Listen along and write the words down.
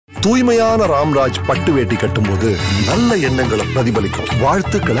தூய்மையான ராம்ராஜ் பட்டு வேட்டி கட்டும்போது நல்ல எண்ணங்களை பிரதிபலிக்கும்,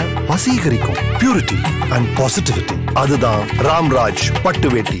 வாழ்த்துக்களை வசீகரிக்கும். பியூரிட்டி அண்ட் பாசிட்டிவிட்டி, அதுதான் ராம்ராஜ் பட்டு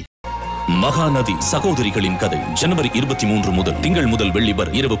வேட்டி. மகாநதி சகோதரிகளின் கதை ஜனவரி 23 முதல் திங்கள் முதல் வெள்ளி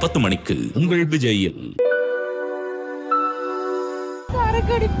வரை இரவு 10 மணிக்கு உங்கள் விஜயில்.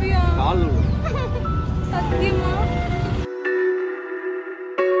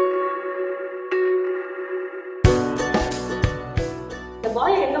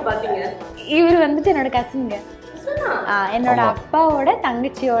 இவர் வந்துட்டு என்னோட கசின்ங்க, என்னோட அப்பாவோட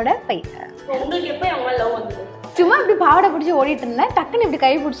தங்கச்சியோட பையன். சும்மா இப்படி பாவடை பிடிச்சி ஓடிட்டு இருந்தேன். டக்குன்னு இப்படி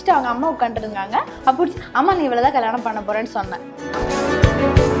கை பிடிச்சிட்டு அவங்க அம்மா உட்காந்துட்டு இருந்தாங்க. அப்ப அம்மா நீ இவ்வளவுதான் கல்யாணம் பண்ண போறேன்னு சொன்னேன்.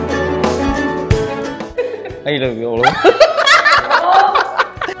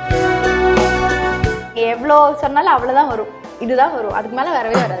 எவ்வளோ சொன்னாலும் அவ்வளவுதான் வரும், இதுதான் வரும், அதுக்கு மேல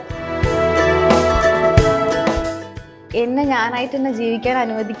வரவே வராது. என்ன ഞാനായിട്ട് എന്നെ ജീവിക്കാൻ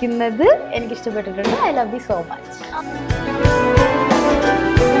അനുവദിക്കുന്നത് എനിക്ക് ഇഷ്ടപ്പെട്ടിട്ടുണ്ട്. I love you so much.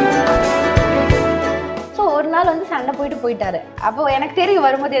 So ஒரு நாள் வந்து சண்டை போயிட்டாரு. அப்போ எனக்கு தெரியும்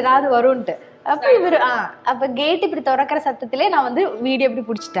வரும்போது ஏதாவது வரும்ட்டு. அப்போ இவர் அப்போ கேட் இப்படி திறக்கிற சத்தத்திலே நான் வந்து வீடியோ இப்படி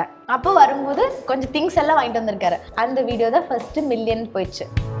பிடிச்சிட்டேன். அப்போ வரும்போது கொஞ்சம் திங்ஸ் எல்லாம் வாங்கிட்டு வந்திருக்காரு. அந்த வீடியோ தான் ஃபர்ஸ்ட் மில்லியன் போயிடுச்சு.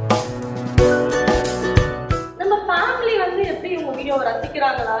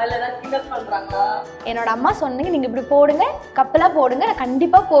 என்னோட அம்மா சொன்னீங்க நீங்க இப்படி போடுங்க, கப்பலா போடுங்க, நான்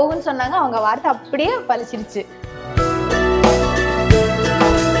கண்டிப்பா போகும்னு சொன்னாங்க. அவங்க வார்த்தை அப்படியே பலிச்சிருச்சு.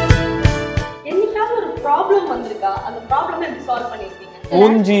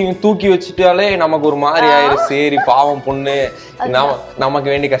 மூஞ்சி தூக்கி வச்சுட்டாலே நமக்கு ஒரு மாதிரி ஆயிரும். சரி பாவம் பொண்ணு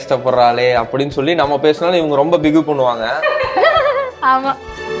நமக்கு வேண்டி கஷ்டப்படுறாளே அப்படின்னு சொல்லி நம்ம பேசினாலும் இவங்க ரொம்ப பிகு பண்ணுவாங்க. ஆமா,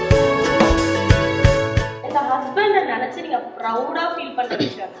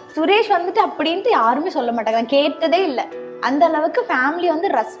 சுரேஷ் வந்துட்டு அப்படின்ட்டு யாருமே சொல்ல மாட்டாங்க. நான் கேட்டதே இல்லை. அந்த அளவுக்கு ஃபேமிலி வந்து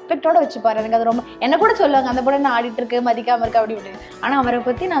ரெஸ்பெக்டோட வச்சுப்பாரு. எனக்கு அது ரொம்ப, என்ன கூட சொல்லுவாங்க அந்த பொண்ணு ஆடிட்டு இருக்கு, மதிக்காம இருக்கு அப்படி இப்படி. ஆனா அவரை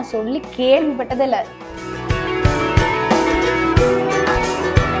பத்தி நான் சொல்லி கேள்விப்பட்டதே இல்லை.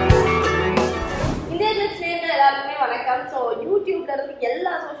 எல்லாருக்குமே வணக்கம். ஸோ யூடியூப்ல இருந்து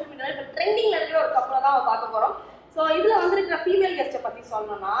எல்லா சோஷியல் மீடியாலும் இப்போ ட்ரெண்டிங்ல இருக்கிற ஒரு கப்பலை தான் நம்ம பார்க்க போறோம். ஸோ இதுல வந்துருக்கிற ஃபீமேல் கெஸ்ட்டை பத்தி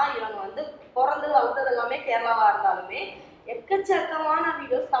சொல்லணும்னா, இவங்க வந்து பிறந்து வளர்ந்தது எல்லாமே கேரளாவா இருந்தாலுமே எக்கச்சக்கமான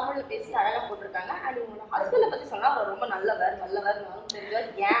வீடியோஸ் தமிழ்ல பேசி அழகா போட்டிருக்காங்க. அண்ட் இவங்களோட ஹஸ்பண்டை பத்தி சொன்னா அவர் ரொம்ப நல்லவர் தெரிஞ்சவர்.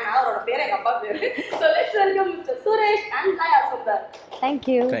 ஏன்னா அவரோட பேர் எங்க அப்பா பேரு. So let's welcome mister Suresh and லயா சுந்தர்.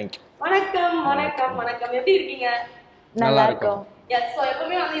 தேங்க்யூ. வணக்கம் வணக்கம் வணக்கம். எப்படி இருக்கீங்க? நல்லா இருக்கும். எஸ். ஸோ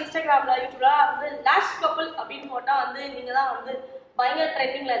எப்பவுமே வந்து இன்ஸ்டாகிராம்ல யூடியூப்ல வந்து லாஷ்கூப்பிள் அப்படின்னு போட்டா வந்து நீங்க தான் வந்து பயங்கர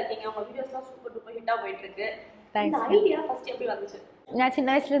ட்ரெண்டிங்ல இருக்கீங்க. உங்க வீடியோஸ்லாம் சூப்பர் டூப்பர் ஹிட்டா போயிட்டு இருக்கு. இந்த ஐடியா ஃபர்ஸ்ட் எப்படி வந்துச்சு? நான்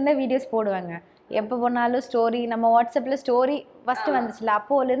சின்ன வயசுல இருந்தே வீடியோஸ் போடுவாங்க. எப்போ போனாலும் ஸ்டோரி, நம்ம வாட்ஸ்அப்ல ஸ்டோரி ஃபர்ஸ்ட் வந்துச்சுல,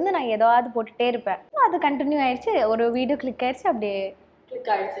 அப்போலேருந்து நான் ஏதாவது போட்டுட்டே இருப்பேன். அது கண்டினியூ ஆயிடுச்சு. ஒரு வீடியோ கிளிக் ஆயிடுச்சு, அப்படியே கிளிக்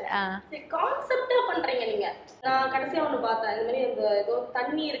ஆயிடுச்சு. சரி, கான்செப்டா பண்றீங்க நீங்க. நான் கடைசியா ஒன்று பார்த்தேன், இந்த மாதிரி இந்த ஏதோ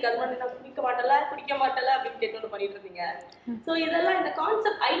தண்ணி இருக்கு, அது மாதிரி நான் குடிக்க மாட்டல அப்படின்னு கேட்டு ஒன்று பண்ணிட்டு இருந்தீங்க. ஸோ இதெல்லாம் இந்த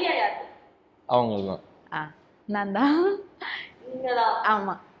கான்செப்ட் ஐடியா யாரு? அவங்கதான். நான் தான். நீங்க தான்?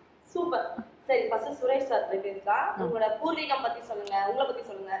 ஆமா. சூப்பர். சரி, ஃபர்ஸ்ட் சுரேஷ் சார் பத்தி பேசலாம். உங்களோட பூர்வீகம் பத்தி சொல்லுங்க, உங்களை பத்தி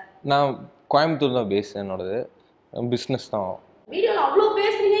சொல்லுங்க. நான் கோயம்புத்தூர் தான் பேஸ், என்னோடது பிசினஸ் தான். வீடியோல அவ்வளோ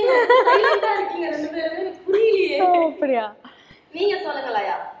பேசுறீங்க, சைலண்டா இருக்கீங்க ரெண்டு பேரும், எனக்கு புரியலையே. அப்படியா? நீங்க சொல்லுங்க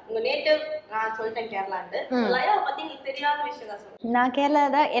லயா, உங்க நேட்டிவ். நான் சொல்லிட்டேன் கேரளாண்டு. லயா பத்தி உங்களுக்கு தெரியாத விஷயம் தான் சொல்லுங்க. நான் கேரளா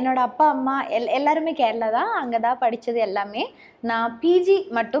தான். என்னோட அப்பா அம்மா எல்லாருமே கேரளா தான். அங்கதான் படிச்சது எல்லாமே. நான் பிஜி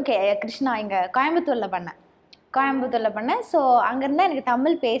மட்டும் கிருஷ்ணா இங்க கோயம்புத்தூர்ல பண்ணேன். ஸோ அங்கிருந்தா எனக்கு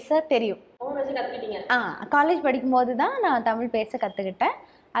தமிழ் பேச தெரியும். காலேஜ் படிக்கும் போது தான் நான் தமிழ் பேச கத்துக்கிட்டேன்.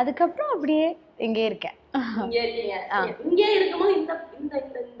 அதுக்கப்புறம் அப்படியே இங்கே இருக்கேன்.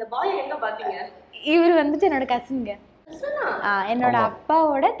 இவர் வந்துட்டு என்னோட கசின்ங்க, என்னோட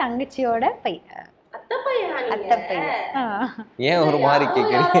அப்பாவோட தங்கச்சியோட பையன். அத்தை பையன். ஏன் ஒரு மாதிரி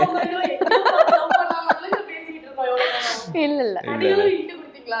கேக்குறீங்க? இல்ல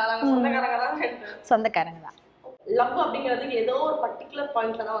சொந்தக்காரங்க தான். லவ் அப்படிங்கிறதுக்கு ஏதோ ஒரு பர்టిక్యులர்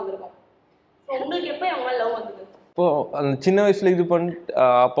பாயிண்ட்ல தான் வந்திருக்கும். உங்களுக்கு எப்போ அவங்க லவ் வந்தது? இப்போ அந்த சின்ன வயசுல இது பண்ணிட்டு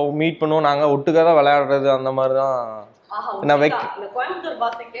அப்போ மீட் பண்ணுவோம், நாங்க ஒட்டுக்கா தான் விளையாடுறது, அந்த மாதிரி தான். நான்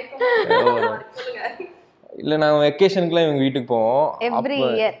இல்ல நான் வெக்கேஷனுக்குலாம் இவங்க வீட்டுக்கு போவோம். எவ்ரி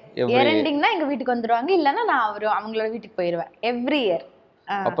இயர் எண்டிங்னா எங்க வீட்டுக்கு வந்துருவாங்க. இல்லன்னா நான் அவங்களோட வீட்டுக்கு போயிடுவேன் எவ்ரி இயர்.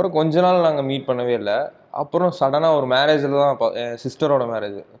 அப்புறம் கொஞ்ச நாள் நாங்க மீட் பண்ணவே இல்லை. அப்புறம் சடனா ஒரு மேரேஜ்ல தான், சிஸ்டரோட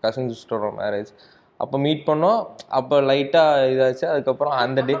மேரேஜ், கசின் சிஸ்டரோட மேரேஜ், அப்போ மீட் பண்ணோம். அப்போ லைட்டா இதாச்சு. அதுக்கப்புறம்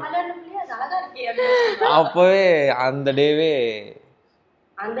அந்த டே அப்பவே அந்த டேவே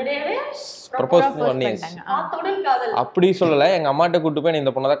அந்த டேவே ப்ரப்போஸ் பண்ணியாச்சு. ஆத்தோடன் காதல் அப்படி சொல்லல, எங்க அம்மாட்ட கூட்டு போய் நீ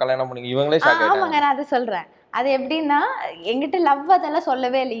இந்த பொண்ணை தான் கல்யாணம் பண்ணி இவங்களே ஷாக் ஆயிட்டாங்க. ஆமாங்க, நான் அதை சொல்றேன். அது எப்படின்னா எங்கிட்ட லவ் அதெல்லாம்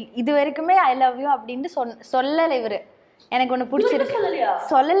சொல்லவே இல்லை. இது வரைக்குமே ஐ லவ் யூ அப்படின்னு சொல்லலை இவரு. எனக்கு ஒண்ணு பிடிச்சிருக்கு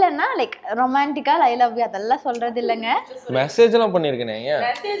சொல்லலைன்னா லைக் ரொமான்டிக்கா ஐ லவ் யூ அதெல்லாம் சொல்றது இல்லைங்க. மெசேஜ் எல்லாம் பண்ணிருக்கேன்.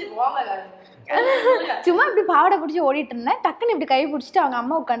 சும்மா இப்படி பாவாடை பிடிச்சி ஓடிட்டு இருந்தேன். டக்குன்னு இப்படி கை பிடிச்சிட்டு அவங்க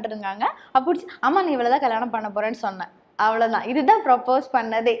அம்மா உட்காந்துட்டு இருந்தாங்க. அப்ப பிடிச்சி அம்மா நீ இவ்வளவுதான் கல்யாணம் பண்ண போறேன்னு சொன்னேன். அவ்வளவுதான். இதுதான் ப்ரப்போஸ்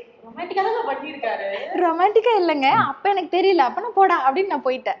பண்ணதே. ரொமான்டிக்கா இல்லைங்க. அப்ப எனக்கு தெரியல. அப்ப நான் போடா அப்படின்னு நான்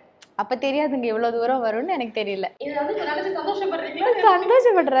போயிட்டேன். அப்ப தெரியாதுங்க இவ்வளவு தூரம் வரும்னு எனக்கு தெரியல.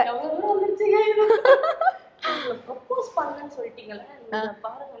 சந்தோஷப்படுறேன்.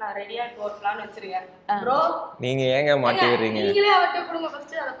 நீங்க ஏங்க மாட்டி வர்றீங்க?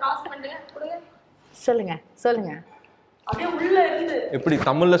 சொல்லுங்க சொல்லுங்க. எப்படி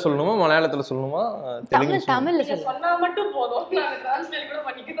தமிழ்ல சொல்லணுமா மலையாளத்துல சொல்லணுமா தமிழ்ல சொன்னா மட்டும் போதும். நான் டிரான்ஸ்லேட் கூட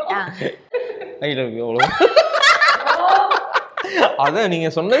பண்ணிக்கிறோம். ஐ லவ் யூ அவ்வளவு. அத நீங்க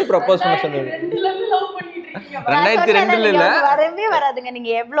சொன்னது ப்ரப்போஸ் பண்ண சொன்னீங்க. 2002ல இல்ல வரவே வராதுங்க.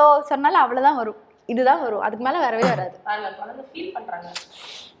 நீங்க எவ்வளவு சொன்னாலும் அவ்வளவுதான் வரும். இதுதான் வரும். அதுக்கு மேல வரவே வராது. குழந்தை ஃபீல் பண்றாங்க.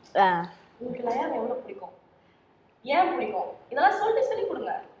 உங்களுக்கு லயா எவ்வளவு பிடிக்கும், ஏன் பிடிக்கும், இதெல்லாம் சொல்லி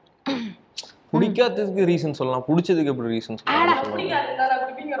கொடுங்க. பிடிக்காததுக்கு ரீசன் சொல்லலாம், பிடிச்சதுக்கு எப்படி ரீசன் சொல்லலாம்? பிடிக்காதுன்னா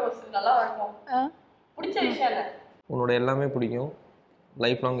குடிப்பீங்க ரோஸ் நல்லா இருக்கும். பிடிச்ச விஷயம் என்ன? உன்னோட எல்லாமே பிடிக்கும்.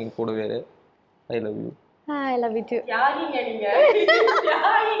 லைஃப் லாங் எங்க கூடவே இரு. I love you. I love you to. யாரிங்க நீங்க?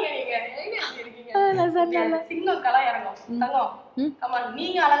 யாரிங்க நீங்க? நான் சொன்னேன் சிங்கம் கலா இறங்கும். தங்கம் கமா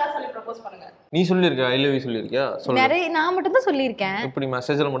நீங்க அழகா சொல்லி ப்ரோபோஸ் பண்ணுங்க. நீ சொல்லிருக்க ஐ லவ் யூ சொல்லிருக்கியா? சொல்ல நிறைய நான் மட்டும் தான் சொல்லிருக்கேன். இப்படி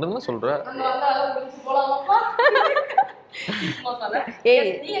மெசேஜ்ல மட்டும் தான் சொல்ற. நம்ம வந்து அழகா முடிச்சு போலாமாப்பா?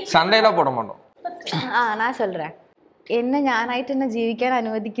 சண்டையெல்லாம் போட மாட்டோம். நான் சொல்றேன். എന്നെ ഞാനായിട്ട് തന്നെ ജീവിക്കാൻ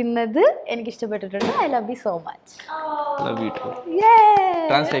അനുവദിക്കുന്നത് എനിക്ക് ഇഷ്ടപ്പെട്ടിട്ടുണ്ട്. I love you so much. Love you to.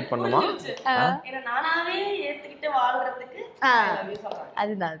 Translate பண்ணுமா? என்ன நானாவே ஏத்துக்கிட்டு வாழ்றதுக்கு ஐ லவ் யூ சொல்றேன்.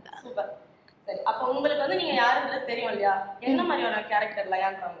 அதுதான். சூப்பர். சரி, அப்ப உங்களுக்கு வந்து நீங்க யாருன்றது தெரியும் இல்லையா? என்ன மாதிரியான கேரக்டர்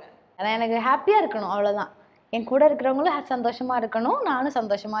லயான்றவங்க? எனக்கு ஹாப்பியா இருக்கணும் அவ்வளவுதான். என் கூட இருக்கிறவங்களும் சந்தோஷமா இருக்கணும், நானும்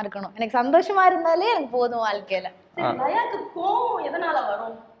சந்தோஷமா இருக்கணும். எனக்கு சந்தோஷமா இருந்தாலே எனக்கு போதும் வாழ்க்கையில. லயாக்கு கோவம் எதனால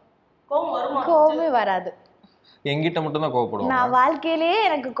வரும்? கோவம் வருமா? கோவமே வராது. என்கிட்ட மட்டும் தான் கோவப்படுவாங்க. நான் வாழ்க்கையிலேயே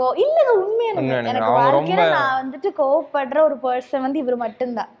எனக்கு இல்லங்க உண்மையான எனக்கு வாழ்க்கையில நான் வந்துட்டு கோவப்படுற ஒரு பர்சன் வந்து இவர்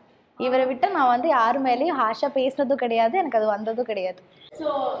மட்டும்தான். இவரை விட்டு நான் வந்து யாரு மேலேயும் ஹாஷா பேசினதும் கிடையாது, எனக்கு அது வந்ததும் கிடையாது. ஸோ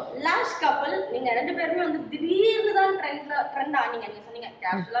லாஸ்ட் கப்பல் நீங்க ரெண்டு பேருமே வந்து திடீர்னு தான் ட்ரெண்ட் ஆனீங்க. நீங்க சொன்னீங்க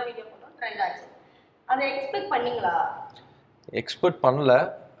கேஷுவலா வீடியோ போட்டோம் ட்ரெண்ட் ஆச்சு. அதை எக்ஸ்பெக்ட் பண்ணீங்களா? எக்ஸ்பெக்ட் பண்ணல.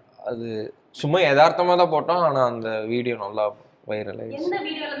 அது சும்மா யதார்த்தமா தான் போட்டோம். ஆனா அந்த வீடியோ நல்லா வைரல் ஆயிடுச்சு. எந்த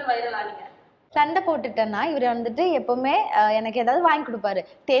வீடியோல இருந்து வைரல் ஆனீங்க? சண்டை போட்டுட்டேன்னா இவர் வந்துட்டு எப்பவுமே எனக்கு ஏதாவது வாங்கி கொடுப்பாரு.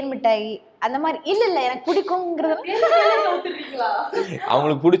 தேன் மிட்டாய் அந்த மாதிரி. இல்ல எனக்கு பிடிக்கும்ங்கிறது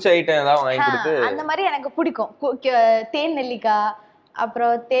அவங்களுக்கு பிடிச்ச ஐட்டம் ஏதாவது வாங்கி கொடுத்து அந்த மாதிரி எனக்கு பிடிக்கும். தேன் நெல்லிக்காய்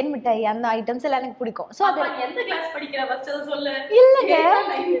அப்புறம் தேன் மிட்டாய் அந்த ஐட்டம்ஸ் எல்லாம் எனக்கு பிடிக்கும். ஸோ அது எந்த கிளாஸ் படிக்கிற ஃபர்ஸ்ட் சொல்லு.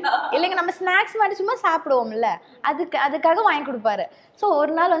 இல்லைங்க நம்ம ஸ்நாக்ஸ் மாதிரி சும்மா சாப்பிடுவோம்ல, அதுக்காக வாங்கி கொடுப்பாரு. ஸோ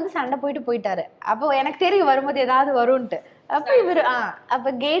ஒரு நாள் வந்து சண்டை போயிட்டாரு. அப்போ எனக்கு தெரியும் வரும்போது ஏதாவது வரும்ன்ட்டு. அப்போ இவர் அப்போ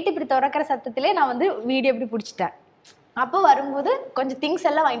கேட் இப்படி திறக்கிற சத்தத்திலே நான் வந்து வீடியோ இப்படி பிடிச்சிட்டேன். அப்போ வரும்போது கொஞ்சம் திங்ஸ்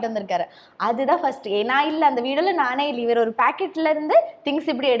எல்லாம் வாங்கிட்டு வந்திருக்காரு. அதுதான் ஃபர்ஸ்ட். நான் இல்லை அந்த வீடியோல நானே இல்லை, இவர் ஒரு பேக்கெட்ல இருந்து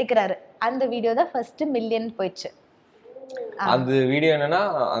திங்ஸ் இப்படி எடுக்கிறாரு. அந்த வீடியோ தான் ஃபர்ஸ்ட் மில்லியன் போயிடுச்சு. அந்த வீடியோ என்னன்னா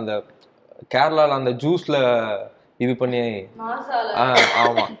அந்த கேரளால அந்த ஜூஸ்ல இது பண்ணி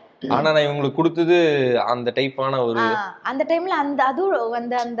ஆமா. ஆனா நான் இவங்களுக்கு கொடுத்தது அந்த டைப்பான ஒரு அந்த டைம்ல அந்த அதுவும்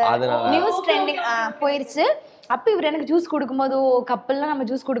வந்து அந்த நியூஸ் ட்ரெண்டிங் போயிருச்சு. அப்ப இவர் எனக்கு ஜூஸ் கொடுக்கும்போது கப்பல்லாம் நம்ம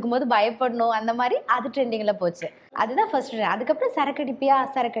ஜூஸ் கொடுக்கும்போது பயப்படணும் அந்த மாதிரி அது ட்ரெண்டிங்ல போச்சு. அதுதான் ஃபர்ஸ்ட். அதுக்கப்புறம்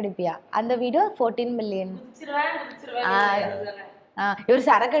சரக்கடிப்பியா அந்த வீடியோ 14 மில்லியன்.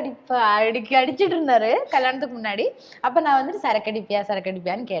 இவர் அடிச்சிட்டு இருந்தாரு கல்யாணத்துக்கு முன்னாடி. அப்ப நான் வந்துட்டு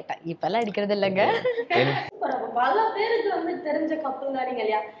சரக்கடிப்பியான்னு கேட்டேன். இப்பெல்லாம் அடிக்கிறது இல்லைங்க. பல பேருக்கு வந்து தெரிஞ்ச கப்பல் தான் நீங்க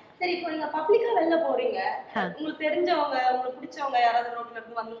இல்லையா? சரி, இப்போ நீங்க பப்ளிக்கா வெளில போறீங்க, உங்களுக்கு தெரிஞ்சவங்க உங்களுக்கு பிடிச்சவங்க யாராவது ரோட்ல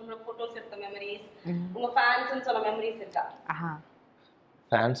இருந்து வந்து உங்களுக்கு போட்டோஸ் எடுத்த மெமரிஸ், உங்க ஃபேன்ஸ்னு சொல்ல மெமரிஸ் இருக்கா?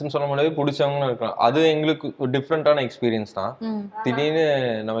 ஃபேன்ஸ்னு சொல்ல முடியாது, பிடிச்சவங்களும் இருக்கலாம். அது எங்களுக்கு ஒரு டிஃப்ரெண்டான எக்ஸ்பீரியன்ஸ் தான். திடீர்னு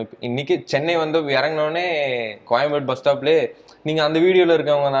நம்ம இன்னைக்கு சென்னை வந்து இறங்கினோடனே கோயம்பேடு பஸ் ஸ்டாப்லேயே நீங்க அந்த வீடியோல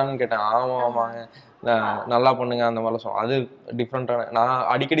இருக்கவங்க தான்னு கேட்டேன். ஆமாங்க நல்லா பண்ணுங்க அந்த மாதிரிலாம் சொல்லுவோம். அது டிஃப்ரெண்டான. நான்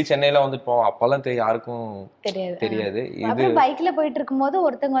அடிக்கடி சென்னையில வந்துட்டு போவோம். அப்பெல்லாம் யாருக்கும் தெரியாது. இது பைக்ல போயிட்டு இருக்கும்போது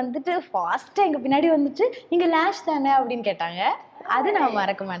ஒருத்தவங்க வந்துட்டு ஃபாஸ்டா எங்க பின்னாடி வந்துட்டு நீங்க லாஷ் தானே அப்படின்னு கேட்டாங்க. அது நான்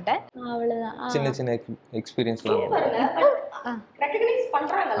மறக்க மாட்டேன். அவ்வளவுதான். சின்ன எக்ஸ்பீரியன்ஸ்லாம் ரெகக்னைஸ்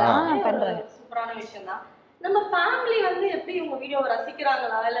பண்றாங்களா? பண்றாங்க. சூப்பரான விஷயம் தான். நம்ம ஃபேமிலி வந்து எப்படி உங்க வீடியோவை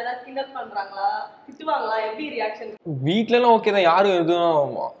ரசிக்கிறாங்களா இல்ல ஏதாவது கிண்டல் பண்றாங்களா திட்டுவாங்களா எப்படி ரியாக்ஷன்? வீட்ல எல்லாம் ஓகே தான், யாரும்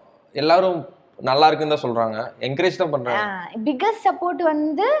எதுவும் எல்லாரும் நல்லா இருக்குன்னு தான் சொல்றாங்க, என்கரேஜ் தான் பண்றாங்க. பிக்கஸ்ட் சப்போர்ட்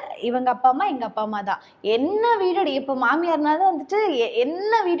வந்து இவங்க அப்பா அம்மா எங்க அப்பா அம்மா தான். என்ன வீடியோ இப்போ மாமியார்னாலும் வந்துட்டு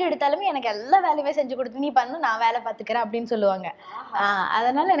என்ன வீடியோ எடுத்தாலுமே எனக்கு எல்லா வேலையுமே செஞ்சு கொடுத்து நீ பண்ணு நான் வேலை பார்த்துக்கிறேன் அப்படின்னு சொல்லுவாங்க.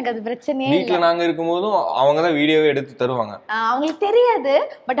 அதனால எனக்கு அது பிரச்சனையே வீட்டுல நாங்க இருக்கும்போதும் அவங்க தான் வீடியோவே எடுத்து தருவாங்க. அவங்களுக்கு தெரியாது,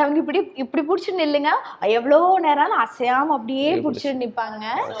 பட் அவங்க இப்படி இப்படி பிடிச்சி நில்லுங்க எவ்வளோ நேரம் அசையாம அப்படியே பிடிச்சிட்டு நிப்பாங்க.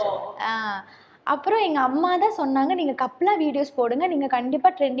 அப்புறம் எங்க அம்மா தான் சொன்னாங்க நீங்க கப்லா வீடியோஸ் போடுங்க, நீங்க கண்டிப்பா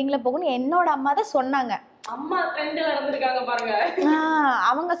ட்ரெண்டிங்ல போகணும். என்னோட அம்மா தான் சொன்னாங்க. அம்மா ட்ரெண்ட்ல நடந்துருக்காங்க பாருங்க.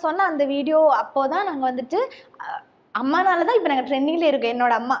 அவங்க சொன்ன அந்த வீடியோ அப்போதான் நாங்க வந்துட்டு அம்மானாலதான் இப்ப நாங்க ட்ரெண்டிங்ல இருக்கோம்.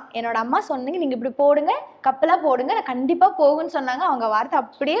 என்னோட அம்மா சொன்னீங்க நீங்க இப்படி போடுங்க, கப்பலா போடுங்க, நான் கண்டிப்பா போகுன்னு சொன்னாங்க. அவங்க வார்த்தை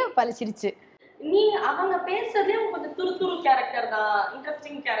அப்படியே பழிச்சிருச்சு. நீங்க அவங்க பேசுறதே கொஞ்சம் துரு கேரக்டர் தான்,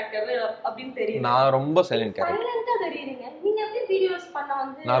 இன்ட்ரெஸ்டிங் கேரக்டர் அப்படின்னு தெரியும். நான் ரொம்ப சைலண்ட் கேரக்டர். சைலண்டா தெரியுறீங்க. நீங்க எப்படி வீடியோஸ் பண்ண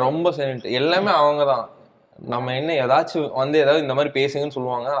வந்து? நான் ரொம்ப சைலண்ட், எல்லாமே அவங்க தான். நம்ம என்ன ஏதாச்சும் வந்து ஏதாவது இந்த மாதிரி பேசுங்கன்னு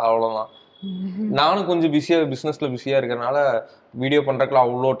சொல்லுவாங்க, அவ்வளவுதான். நானும் கொஞ்சம் பிசினஸ்ல பிஸியா இருக்கிறதுனால வீடியோ பண்றதுக்குலாம்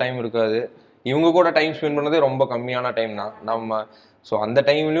அவ்வளோ டைம் இருக்காது. இவங்க கூட டைம் ஸ்பெண்ட் பண்ணதே ரொம்ப கம்மியான டைம் தான் நம்ம. ஸோ அந்த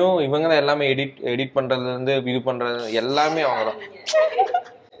டைம்லயும் இவங்க தான் எல்லாமே எடிட் பண்றதுல இருந்து இது பண்றது எல்லாமே அவங்க தான்.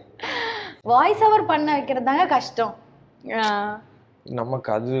 வாய்ஸ் ஓவர் பண்ண வைக்கிறது தாங்க கஷ்டம். நமக்கு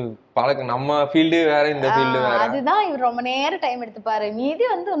அது பழக்கம், நம்ம ஃபீல்டு வேற இந்த ஃபீல்டு வேற. அதுதான் இவர் ரொம்ப நேரம் டைம் எடுத்துப்பாரு. மீதி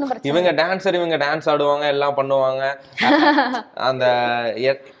வந்து ஒன்றும் பிரச்சனை. இவங்க டான்ஸர், இவங்க டான்ஸ் ஆடுவாங்க, எல்லாம் பண்ணுவாங்க. அந்த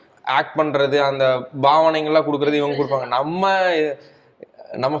ஆக்ட் பண்றது, அந்த பாவனைகள்லாம் கொடுக்கறது இவங்க கொடுப்பாங்க.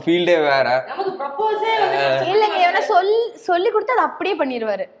 நம்ம ஃபீல்டே வேற. நமக்கு ப்ரொபோஸே இல்லங்க, இவனை சொல்லி கொடுத்து அதை அப்படியே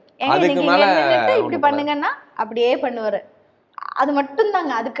பண்ணிடுவாரு. அதுக்கு மேல இப்படி பண்ணுங்கன்னா அப்படியே பண்ணுவாரு. அது மட்டும்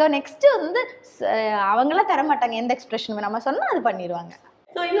தாங்க. அதுக்கு நெக்ஸ்ட் வந்து அவங்கள தர மாட்டாங்க எந்த எக்ஸ்பிரஷனுமே. நம்ம சொன்னா அது பண்ணிடுவாங்க.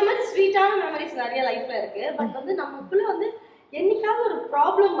 ஸோ இந்த மாதிரி ஸ்வீட்டான மெமரிஸ் நிறைய லைஃப்ல இருக்கு. பட் வந்து நமக்குள்ள வந்து என்னைக்காவது ஒரு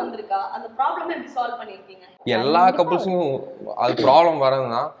ப்ராப்ளம் வந்திருக்கா? அந்த ப்ராப்ளம் எப்படி சால்வ் பண்ணிருக்கீங்க? எல்லா கப்புள்ஸும் அது ப்ராப்ளம்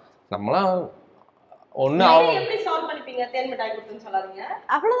வரதுதான். நம்மளாம் ஒண்ணு எப்படி சால்வ் பண்ணிப்பீங்க? தேன் மிட்டாய் கொடுத்துன்னு சொல்லாதீங்க.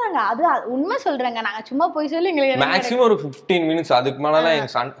 அவ்வளவுதாங்க. அது உண்மை சொல்றேங்க. நாங்க சும்மா போய் சொல்லி எங்களுக்கு மேக்ஸிமம் ஒரு 15 மினிட்ஸ், அதுக்கு மேலலாம்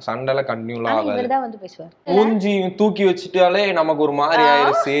எங்க சண்டைல கண்டினியூலாம் ஆகாது. இவர்தான் வந்து பேசுவார். மூஞ்சி தூக்கி வச்சுட்டாலே நமக்கு ஒரு மாதிரி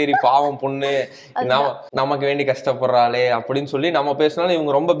ஆயிரும். சரி பாவம் பொண்ணு நமக்கு வேண்டி கஷ்டப்படுறாளே அப்படின்னு சொல்லி நம்ம பேசினாலும்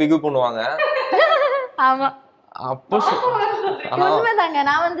இவங்க ரொம்ப பிகு பண்ணுவாங்க. ஆமா, அப்போ உண்மைதாங்க.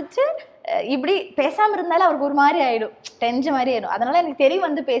 நான் வந்துட்டு இப்படி பேசாம இருந்தாலும் அவருக்கு ஒரு மாதிரி ஆயிடும், டென்ஷ மாதிரி ஆயிடும். அதனால எனக்கு தெரியும்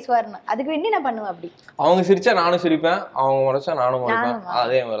வந்து பேசுவாருன்னு. அதுக்கு வேண்டி நான் பண்ணுவேன். அப்படி அவங்க சிரிச்சா நானும் சிரிப்பேன், அவங்க முறைச்சா நானும் முறைப்பேன்.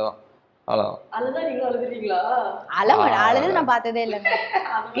 அதே மாதிரிதான். அழுதா நீங்க அழுதுறீங்களா? அழுது நான் பார்த்ததே இல்லைங்க.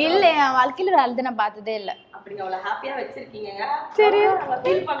 இல்ல, என் வாழ்க்கையில அழுது நான் பார்த்ததே இல்லை. அப்படிங்க அவ்வளவு ஹாப்பியா வச்சிருக்கீங்க. சரி, நம்ம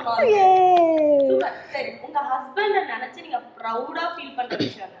ஃபீல் பண்ணுவோம். சரி, உங்க ஹஸ்பண்ட நினைச்சு நீங்க ப்ரௌடா ஃபீல் பண்ற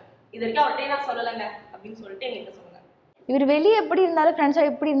விஷயம் இது வரைக்கும் அவர்கிட்ட நான் சொல்லலைங்க அப்படின்னு சொல்லிட்டு என்கிட்ட சொல்லுங்க. இவர் வெளியே எப்படி இருந்தாலும் ஃப்ரெண்ட்ஸாக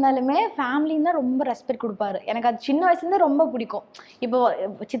எப்படி இருந்தாலுமே ஃபேமிலின்னு தான் ரொம்ப ரெஸ்பெக்ட் கொடுப்பாரு. எனக்கு அது சின்ன வயசுலேருந்து ரொம்ப பிடிக்கும். இப்போ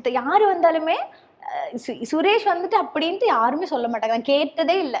யார் வந்தாலுமே சுரேஷ் வந்துட்டு அப்படின்ட்டு யாருமே சொல்ல மாட்டாங்க. நான்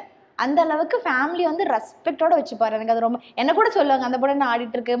கேட்டதே இல்லை. அந்த அளவுக்கு ஃபேமிலி வந்து ரெஸ்பெக்டோட வச்சுப்பாரு. எனக்கு அது ரொம்ப, என்ன கூட சொல்லுவாங்க அந்த பொண்ணு நான்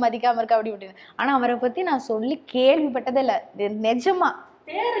ஆடிட்டு இருக்கு, மதிக்காம இருக்கு அப்படி இப்படின்னு. ஆனால் அவரை பற்றி நான் சொல்லி கேள்விப்பட்டதே இல்லை. நிஜமா.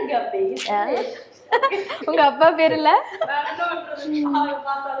 உங்க அப்பா பேர் இல்ல?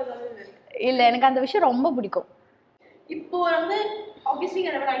 இல்லை, எனக்கு அந்த விஷயம் ரொம்ப பிடிக்கும். இப்போ வந்து ஆப்வியஸ்லி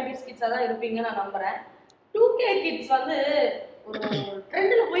நீங்க 90s கிட்ஸா தான் இருப்பீங்க நான் நம்புறேன். 2K கிட்ஸ் வந்து ஒரு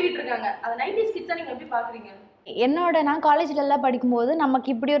ட்ரெண்ட்ல போயிட்டு இருக்காங்க. அது 90s கிட்ஸா நீங்க எப்படி பாக்குறீங்க? நான் காலேஜ்ல எல்லாம் படிக்கும்போது நமக்கு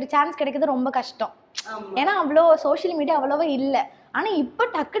இப்படி ஒரு சான்ஸ் கிடைக்கிறது ரொம்ப கஷ்டம். ஏன்னா அவ்வளோ சோஷியல் மீடியா அவ்வளோவா இல்லை. ஆனா இப்போ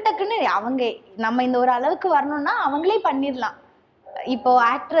டக்குன்னு அவங்க நம்ம இந்த ஒரு அளவுக்கு வரணும்னா அவங்களே பண்ணிடலாம். இப்போ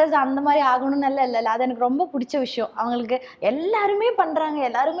ஆக்ட்ரஸ் அந்த மாதிரி ஆகணும்னு இல்லை. அது எனக்கு ரொம்ப பிடிச்ச விஷயம். அவங்களுக்கு எல்லாருமே பண்றாங்க,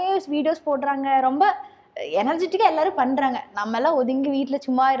 எல்லாருமே வீடியோஸ் போடுறாங்க, ரொம்ப எனர்ஜெட்டிக்கா எல்லாரும் பண்றாங்க. நம்ம எல்லாம் ஒதுங்கி வீட்டுல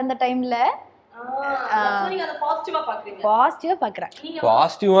சும்மா இருந்த டைம்ல பாசிட்டிவா பாக்குறேன்.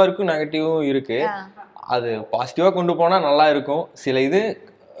 பாசிட்டிவா இருக்கும், நெகட்டிவும் இருக்கு. அது பாசிட்டிவா கொண்டு போனா நல்லா இருக்கும்.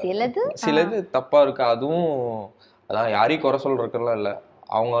 சிலது தப்பா இருக்கு. அதுவும் அதான் யாரையும் குறை சொல்றதுக்கெல்லாம் இல்ல,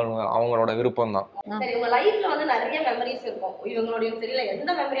 அவங்களோட விருப்பம் தான். சரி, உங்க லைஃப்ல வந்து நிறைய மெமரிஸ் இருக்கும். இவங்களோட தெரியல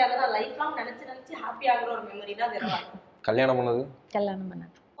எந்த மெமரியா இருந்தாலும் லைஃப் லாங் நினைச்சு ஹாப்பி ஆகுற ஒரு மெமரி தான் இதெல்லாம். கல்யாணம் பண்ணது.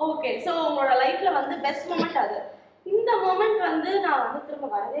 ஓகே, சோ உங்களோட லைஃப்ல வந்து பெஸ்ட் மொமெண்ட் அது. இந்த மொமெண்ட் வந்து நான் வந்து திரும்ப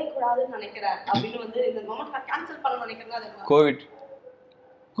வரவே கூடாதுன்னு நினைக்கிறேன் அப்படின்னு வந்து இந்த மொமெண்ட் நான் கேன்சல் பண்ண நினைக்கிறேன். அது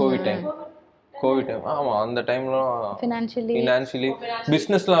கோவிட் டைம். ஆமா, அந்த டைம்ல ஃபினான்ஷியலி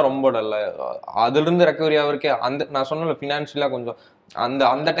பிசினஸ்லாம் ரொம்ப டல்ல. அதுல இருந்து ரெக்கவரி ஆகிறதுக்கே நான் சொன்னல ஃபினான்ஷியலா கொஞ்சம்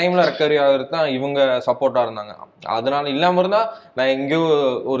அந்த டைம்ல ரெக்கவரி ஆகிறதுக்கு தான் இவங்க சப்போர்ட்டா இருந்தாங்க. அதனால இல்லாம இருந்தா நான் எங்கேயோ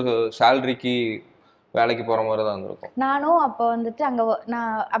ஒரு சேலரிக்கு வேலைக்கு போற மாதிரி தான் இருந்திருக்கும். நானும் அப்போ வந்துட்டு அங்க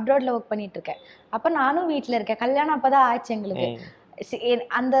நான் அப்ராட்ல ஒர்க் பண்ணிட்டு இருக்கேன். அப்ப நானும் வீட்ல இருக்கேன். கல்யாணம் அப்பதான் ஆச்சு எங்களுக்கு.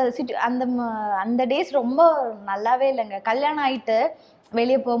 அந்த அந்த டேஸ் ரொம்ப நல்லாவே இல்லைங்க. கல்யாணம் ஆயிட்டு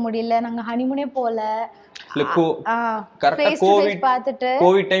வெளியே போக முடியல, நாங்க ஹனிமூனே போல.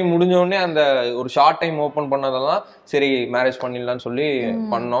 கோவிட் டைம் முடிஞ்ச உடனே அந்த ஒரு ஷார்ட் டைம் ஓபன் பண்ணதெல்லாம் சரி மேரேஜ் பண்ணிடலாம்னு சொல்லி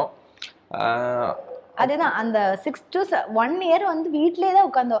பண்ணோம். அதுதான் அந்த 6 to 1 year வந்து வீட்லயே தான்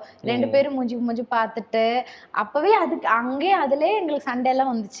உட்கார்ந்தோம். 2 பேரும் மூஞ்சி பார்த்துட்டு அப்பவே அதுக்கு அங்கே அதுலயே எங்களுக்கு சண்டை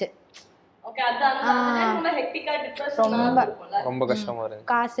எல்லாம் வந்துச்சு. ரொம்ப கஷ்டமா இருக்கு.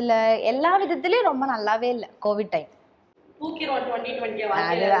 காசுல எல்லா விதத்திலயும் ரொம்ப நல்லாவே இல்ல கோவிட் டைம். தூக்கிரோம் 2020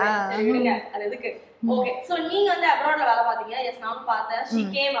 வாழ்க்கையில. அது எதுக்கு? ஓகே, சோ நீங்க வந்து அப்ராட்ல வேலை பாத்தீங்க. எஸ், நான் பார்த்தேன். she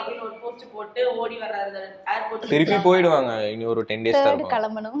came அப்படினு ஒரு போஸ்ட் போட்டு ஓடி வர அந்த ஏர்போர்ட் திருப்பி போய்டுவாங்க. இனி ஒரு 10 days தான்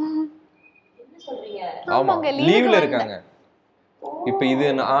கிளம்பணும். என்ன சொல்றீங்க? ஆமாங்க, லீவ்ல இருக்காங்க. இப்போ இது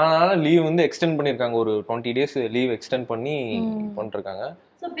ஆனால லீவ் வந்து எக்ஸ்டெண்ட் பண்ணிருக்காங்க. ஒரு 20 days லீவ் எக்ஸ்டெண்ட் பண்ணி பண்ணிருக்காங்க.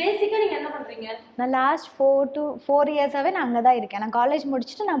 சோ பேசிக்கா நீங்க என்ன பண்றீங்க? நான் லாஸ்ட் 4 years-ஆவே நான் அங்க தான் இருக்கேன். நான் காலேஜ்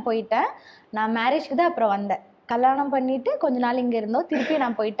முடிச்சிட்டு நான் போயிட்டேன். நான் மேரேஜ்க்கு தான் அப்புறம் வந்தேன். கல்யாணம் பண்ணிட்டு கொஞ்ச நாள் இங்க இருந்தோம். திருப்பி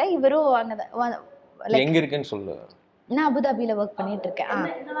நான் போயிட்டேன். இவரும் அங்க எங்க இருக்கேன்னு சொல்லு. நான் அபுதாபில வர்க் பண்ணிட்டு இருக்கேன்.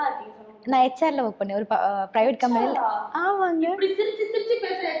 நான் ஹெச்ஆர்ல வர்க் பண்ணேன் ஒரு பிரைவேட் கம்பெனில. ஆமாங்க. இப்படி சிரிச்சு சிரிச்சு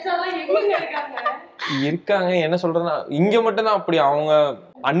பேசுற ஹெச்ஆர்லாம் எங்க இருக்காங்க. என்ன சொல்றேன்னா இங்க மட்டும் தான் அப்படி அவங்க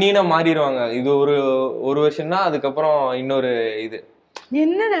அண்ணீனா மாறிடுவாங்க. இது ஒரு வருஷம்னா அதுக்கப்புறம் இன்னொரு இது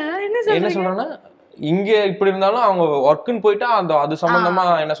என்ன சொல்றேன்னா இங்க இப்படி இருந்தாலும் அவங்க ஒர்க்குன்னு போயிட்டா அந்த அது சம்பந்தமா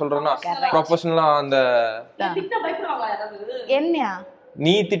என்ன சொல்றேன்னா ப்ரொஃபஷனலா அந்த என்னையா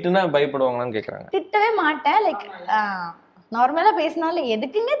நீ திட்டுனா பயப்படுவாங்களான்னு கேக்குறாங்க. திட்டவே மாட்டேன். லைக் நார்மலா பேசினாலும்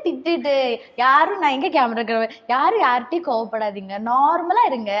எதுக்குங்க திட்டிட்டு யாரும் நான் எங்க கேமரா இருக்கிறேன் யாரும் யார்கிட்டயும் கோவப்படாதீங்க. நார்மலா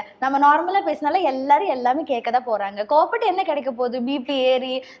இருங்க. நம்ம நார்மலா பேசினாலும் எல்லாரும் எல்லாமே கேட்கதான் போறாங்க. கோவப்பட்டு என்ன கிடைக்க போகுது? பிபி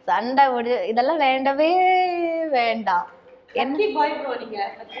ஏறி சண்டை இதெல்லாம் வேண்டவே வேண்டாம்.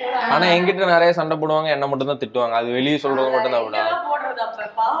 ஆனா என்கிட்ட நிறைய சண்டை போடுவாங்க. என்ன மட்டும் தான் திட்டுவாங்க. அது வெளியே சொல்றது மட்டும் தான் விட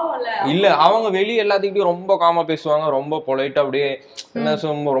இல்ல. அவங்க வெளியே எல்லாத்துக்கிட்டையும் ரொம்ப காமா பேசுவாங்க. ரொம்ப பொலைட்டா அப்படியே என்ன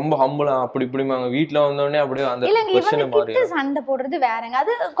ரொம்ப ஹம்பிளா அப்படி இப்படிமாங்க. வீட்டுல வந்தோடனே அப்படியே அந்த பிரச்சனை மாறி சண்டை போடுறது வேறங்க.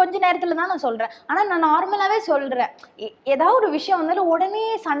 அது கொஞ்ச நேரத்துல தான் நான் சொல்றேன். ஆனா நான் நார்மலாவே சொல்றேன். ஏதாவது ஒரு விஷயம் வந்தாலும் உடனே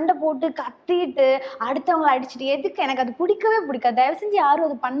சண்டை போட்டு கத்திட்டு அடுத்தவங்களை அடிச்சுட்டு எதுக்கு? எனக்கு அது பிடிக்கவே பிடிக்காது. தயவு செஞ்சு யாரும்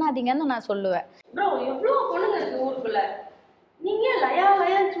அது பண்ணாதீங்கன்னு நான் சொல்லுவேன். நீங்க லயா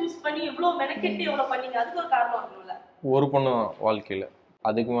சூஸ் பண்ணி இவ்வளவு மெனக்கெட்டு இவ்வளவு பண்ணீங்க. அதுக்கு ஒரு காரணம் இருக்கும்ல. ஒரு பொண்ணு வாழ்க்கையில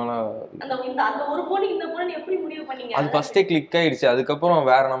அதுக்கு மேல அந்த ஒரு பொண்ணு இந்த பொண்ணு எப்படி முடிவு பண்ணீங்க? அது ஃபர்ஸ்டே கிளிக் ஆயிடுச்சு. அதுக்கப்புறம்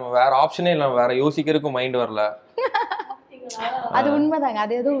நம்ம வேற ஆப்ஷனே இல்ல. வேற யோசிக்கிறதுக்கு மைண்ட் வரல. அது உண்மைதாங்க.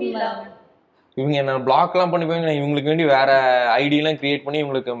 அது எதுவும் உண்மைதாங்க. இவங்க என்ன பிளாக் எல்லாம் பண்ணி போய் இவங்களுக்கு வேண்டி வேற ஐடி எல்லாம் கிரியேட் பண்ணி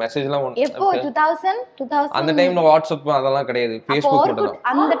இவங்களுக்கு மெசேஜ் எல்லாம் எப்போ 2000 அந்த டைம்ல வாட்ஸ்அப் அதெல்லாம் கிடையாது. Facebook மட்டும் தான்.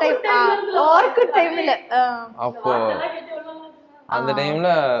 அந்த டைம்ல அப்போ அந்த டைம்ல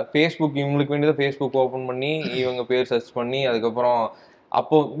Facebook இவங்களுக்கு வேண்டியதை Facebook ஓபன் பண்ணி இவங்க பேர் சர்ச் பண்ணி அதுக்கப்புறம்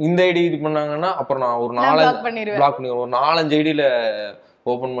அப்போ இந்த ஐடி இது பண்ணாங்கன்னா அப்புறம் நான் ஒரு 4 பிளாக் பண்ணி ஒரு 4-5 ஐடியில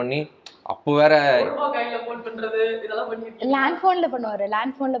ஓபன் பண்ணி அப்போ வேற லேண்ட் போன்ல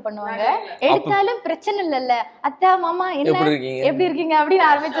பண்ணுவாங்க. எடுத்தாலும் பிரச்சனை இல்லல்ல. அத்தா மாமா என்ன எப்படி இருக்கீங்க அப்படின்னு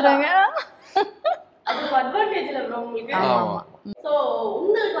ஆரம்பிச்சிடுவாங்க. அது அட்வான்டேஜ் இல்ல bro உங்களுக்கு. ஆமா. சோ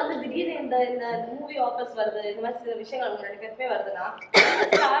உங்களுக்கு வந்து திடீர்னு இந்த மூவி ஆஃபர்ஸ் வருது. இந்த மாதிரி விஷயங்கள் உங்களுக்கு ரெண்டு பேருமே வருதுன்னா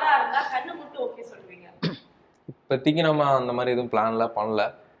ஸ்டாரா இருந்தா கண்ணு மட்டும் ஓகே சொல்வீங்க. இப்போதைக்கு நம்ம அந்த மாதிரி எதுவும் பிளான்லாம் பண்ணல.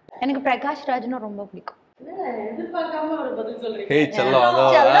 எனக்கு பிரகாஷ் ராஜ்னா ரொம்ப பிடிக்கும். எதிர்பார்க்காம ஒரு பதில் சொல்றீங்க. ஏய் செல்லம்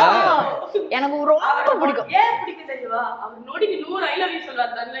எனக்கு ரொம்ப பிடிக்கும். ஏன் பிடிக்கும் தெரியுமா? அவர் நோடிக்கு 100 ஐ லவ் யூ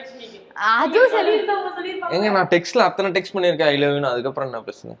சொல்றார் தனலட்சுமிக்கு. அது சொல்லிருப்பாங்க. ஏங்க நான் டெக்ஸ்ட்ல அத்தனை டெக்ஸ்ட் பண்ணிருக்கேன் ஐ லவ் யூ. அதுக்கு அப்புறம் என்ன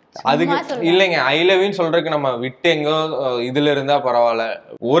பிரச்சனை? அதுக்கு இல்லைங்க ஐ லவ் யூ சொல்றதுக்கு நம்ம விட்டு எங்க இதுல இருந்தா பரவாயில்ல.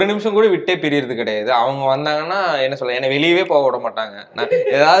 ஒரு நிமிஷம் கூட விட்டே பிரியறது கிடையாது. அவங்க வந்தாங்கன்னா என்ன சொல்ல என்ன வெளியவே போக விட மாட்டாங்க. நான்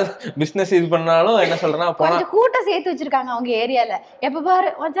ஏதாவது பிசினஸ் இது பண்ணாலும் என்ன சொல்றேன்னா போனா கூட்டம் சேர்த்து வச்சிருக்காங்க அவங்க ஏரியால. எப்ப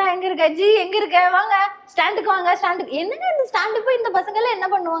பாரு மச்சான் எங்க இருக்க ஜி எங்க இருக்க வாங்க ஸ்டாண்டுக்கு வாங்க ஸ்டாண்டுக்கு. என்னங்க இந்த ஸ்டாண்டுக்கு போய் இந்த பசங்க எல்லாம் என்ன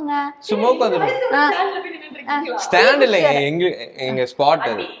பண்ணுவாங்க? சும்மா ஸ்டாண்ட் இல்லைங்க எங்க ஸ்பாட்.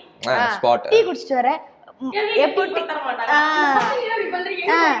 அது ஸ்பாட் டீ குடிச்சிட்டு வர எப்போ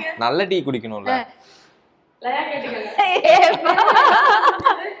நல்ல டீ குடிக்கணும்ல.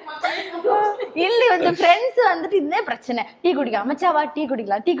 இல்ல இந்த ஃப்ரெண்ட்ஸ் வந்துட்டு இதே பிரச்சனை. டீ குடிக்கலாம் மச்சாவா டீ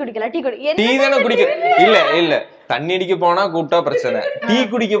குடிக்கலாம் டீ தானே குடிக்க. இல்ல தண்ணி அடிக்க போனா கூப்பிட்டா பிரச்சனை. டீ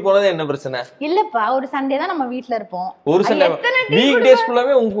குடிக்க போறது என்ன பிரச்சனை? இல்லப்பா ஒரு சண்டே தான் நம்ம வீட்ல இருப்போம். ஒரு சண்டே வீக் டேஸ்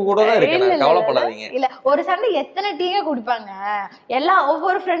ஃபுல்லாவே உங்க கூட தான் இருக்கேன். கவலைப்படாதீங்க. இல்ல ஒரு சண்டே எத்தனை டீங்க குடிப்பாங்க. எல்லாம்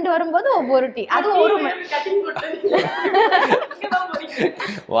ஒவ்வொரு ஃப்ரெண்ட் வரும்போது ஒவ்வொரு டீ. அது ஒரு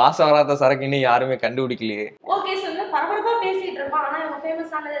வாசம் வராத சரக்கு இன்னும் யாருமே கண்டுபிடிக்கலையே. ஓகே சார் பரபரப்பா பேசிட்டு இருப்போம். ஆனா இவங்க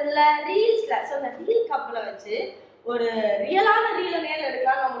ஃபேமஸா ஆனதுல ரீல்ஸ்ல ஸோ அந்த ரீல் கப்பலை வச்சு ஒரு ரியலான ரீலை நேரில்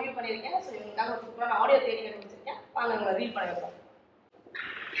எடுக்கலாம் நான் முடிவு பண்ணியிருக்கேன். ஸோ இவங்களுக்காக ஒரு சூப்பரான ஆடியோ தேடி கண்டுபிடிச்சிருக்கேன். வாங்க உங்களை ரீல் பண்ண வைப்போம்.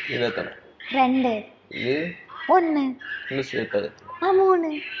 2 இது 1 இன்னும் சேர்த்தது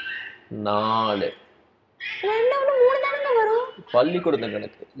 3 4 2 1 3 தானங்க வரும். பள்ளிக்கூடத்த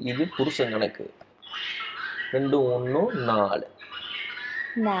கணக்கு. இது புருஷன் கணக்கு. 2 1 4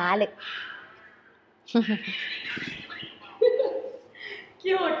 4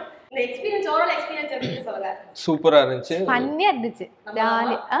 கியூட். இந்த எக்ஸ்பீரியன்ஸ் ஓவரால் எக்ஸ்பீரியன்ஸ் எப்படி சொல்லுங்க? சூப்பரா இருந்துச்சு. ஃபன்னியா இருந்துச்சு.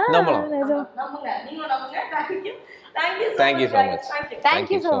 ஜாலி. நம்பலாம். நம்புங்க. நீங்களும் நம்புங்க. Thank you so much. Thank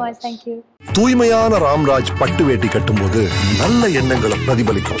you so much. Thank you. தூய்மையான ராம்ராஜ் பட்டு வேட்டி கட்டும்போது நல்ல எண்ணங்களை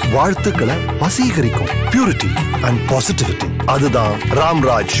பிரதிபலிக்கும், வாழ்த்துக்களை வசீகரிக்கும். பியூரிட்டி அண்ட் பாசிட்டிவிட்டி, அதுதான்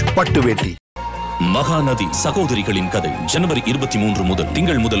ராம்ராஜ் பட்டு வேட்டி. மகாநதி சகோதரிகளின் கதை ஜனவரி 23 முதல்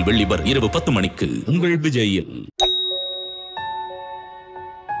திங்கள் முதல் வெள்ளி வரை இரவு 10 மணிக்கு உங்கள் விஜயில்.